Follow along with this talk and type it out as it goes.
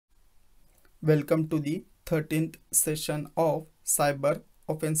Welcome to the 13th session of Cyber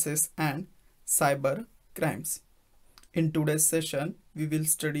Offenses and Cyber Crimes. In today's session, we will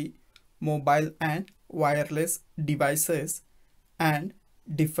study mobile and wireless devices and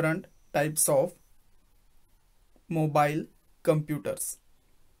different types of mobile computers.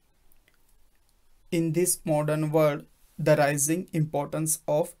 In this modern world, the rising importance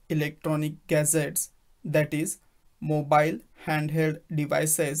of electronic gadgets, that is, mobile handheld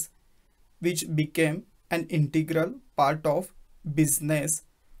devices, which became an integral part of business,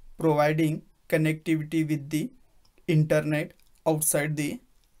 providing connectivity with the internet outside the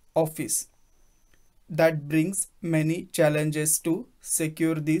office. That brings many challenges to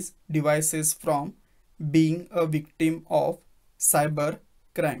secure these devices from being a victim of cyber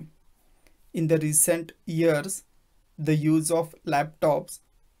crime. In the recent years, the use of laptops,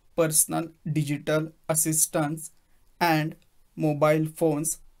 personal digital assistants, and mobile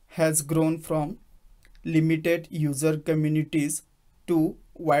phones has grown from limited user communities to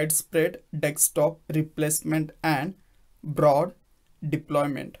widespread desktop replacement and broad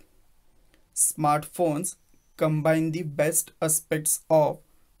deployment. Smartphones combine the best aspects of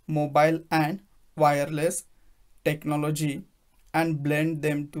mobile and wireless technology and blend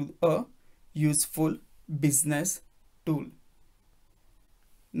them to a useful business tool.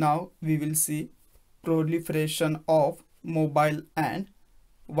 Now we will see proliferation of mobile and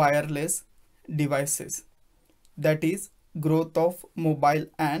wireless devices, that is, growth of mobile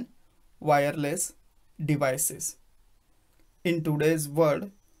and wireless devices. In today's world,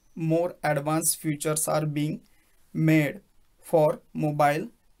 more advanced features are being made for mobile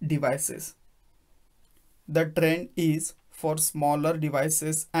devices. The trend is for smaller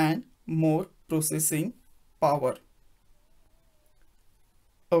devices and more processing power.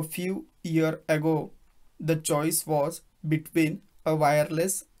 A few years ago, the choice was between a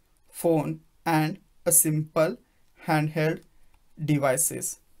wireless phone and a simple handheld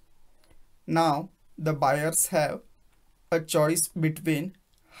devices. Now the buyers have a choice between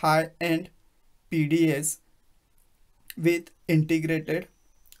high-end PDAs with integrated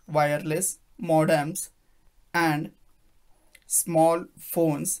wireless modems and small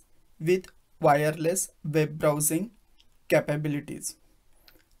phones with wireless web browsing capabilities.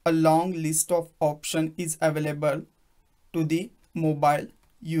 A long list of options is available to the mobile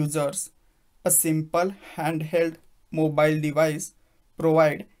users. A simple handheld mobile device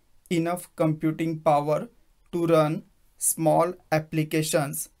provides enough computing power to run small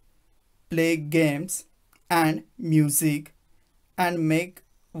applications, play games and music, and make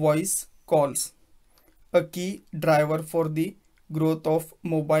voice calls. A key driver for the growth of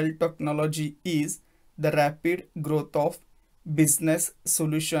mobile technology is the rapid growth of business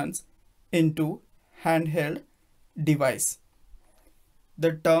solutions into handheld device.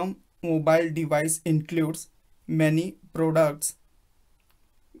 The term mobile device includes many products.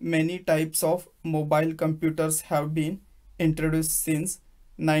 Many types of mobile computers have been introduced since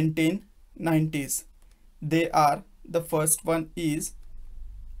 1990s. They are: the first one is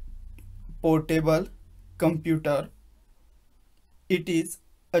portable computer. It is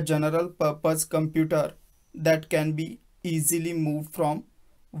a general purpose computer that can be easily moved from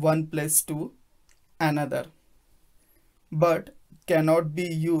one place to another, but cannot be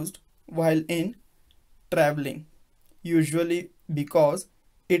used while in traveling, usually because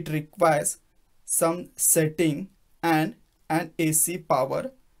it requires some setting and an AC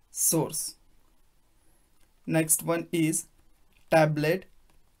power source. Next one is tablet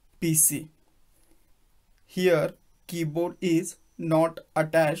PC. Here keyboard is not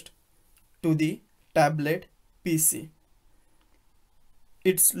attached to the tablet PC.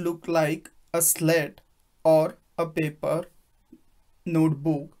 It's look like a slate or a paper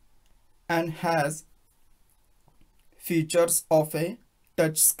notebook and has features of a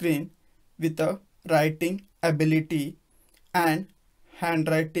touch screen with a writing ability and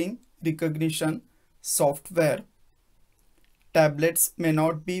handwriting recognition software. Tablets may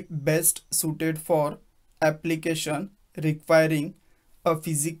not be best suited for application requiring a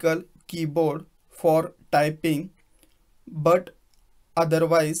physical keyboard for typing, but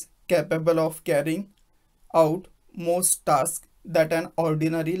otherwise capable of carrying out most tasks that an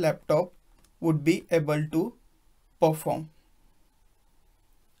ordinary laptop would be able to perform.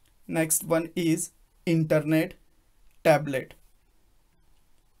 Next one is internet tablet.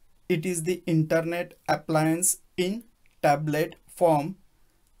 It is the internet appliance in tablet form.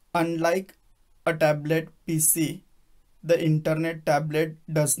 Unlike a tablet PC, the internet tablet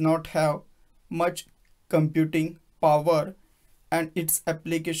does not have much computing power and its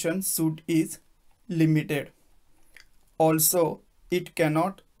application suite is limited. Also, it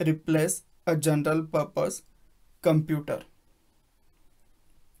cannot replace a general purpose computer.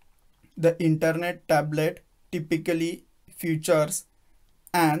 The Internet tablet typically features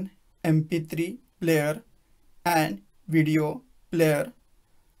an MP3 player and video player,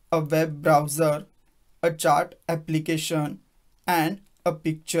 a web browser, a chat application, and a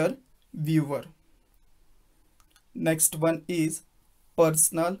picture viewer. Next one is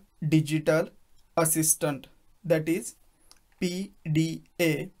personal digital assistant, that is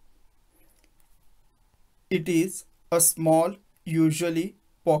PDA. It is a small, usually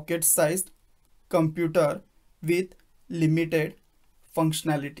pocket-sized computer with limited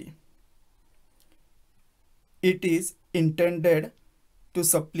functionality. It is intended to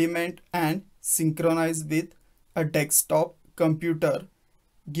supplement and synchronize with a desktop computer,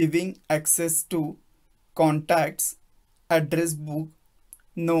 giving access to contacts, address book,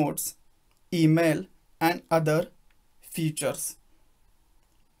 notes, email, and other features.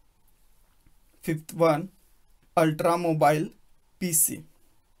 Fifth one, ultra mobile PC.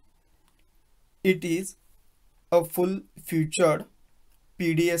 It is a full-featured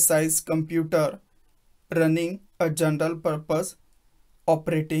PDA size computer running a general purpose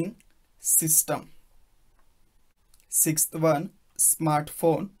operating system. Sixth one,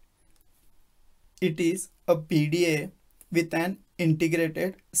 smartphone. It is a PDA with an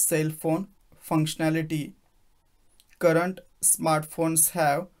integrated cell phone functionality. Current smartphones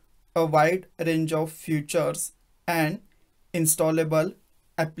have a wide range of features and installable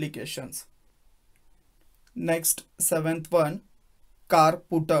applications. Next, seventh one, car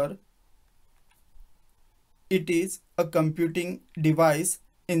putter. It is a computing device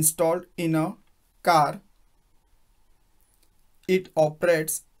installed in a car. It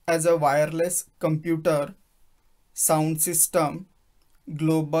operates as a wireless computer, sound system,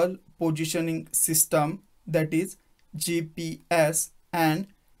 global positioning system, that is GPS, and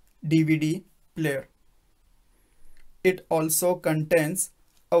DVD player. It also contains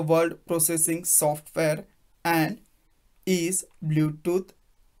a word processing software and is Bluetooth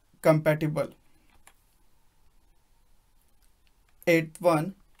compatible. Eighth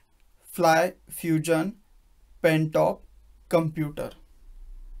one, Fly Fusion Pentop computer.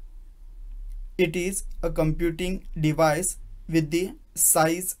 It is a computing device with the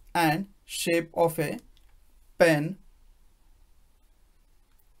size and shape of a pen.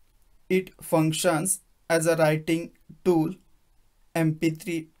 It functions as a writing tool,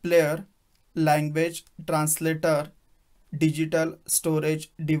 MP3 player, language translator, digital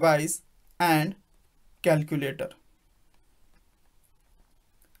storage device, and calculator.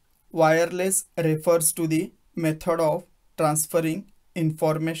 Wireless refers to the method of transferring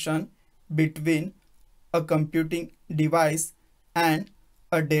information between a computing device and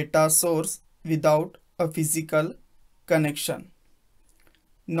a data source without a physical connection.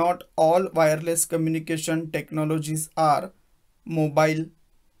 Not all wireless communication technologies are mobile.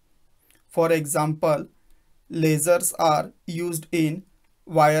 For example, lasers are used in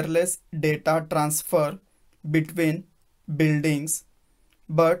wireless data transfer between buildings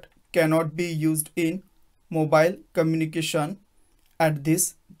but cannot be used in mobile communication at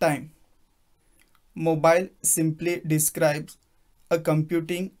this time. Mobile simply describes a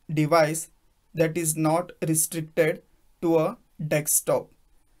computing device that is not restricted to a desktop.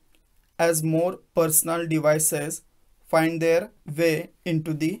 As more personal devices find their way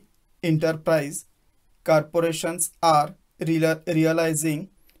into the enterprise, corporations are realizing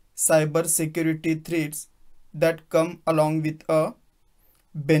cybersecurity threats that come along with a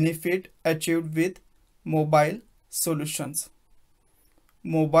benefit achieved with mobile solutions.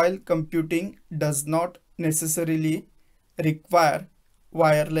 Mobile computing does not necessarily require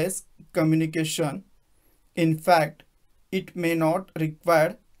wireless communication. In fact, it may not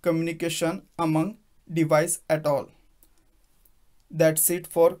require communication among devices at all. That's it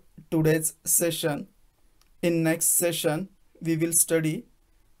for today's session. In next session, we will study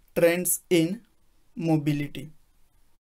trends in mobility.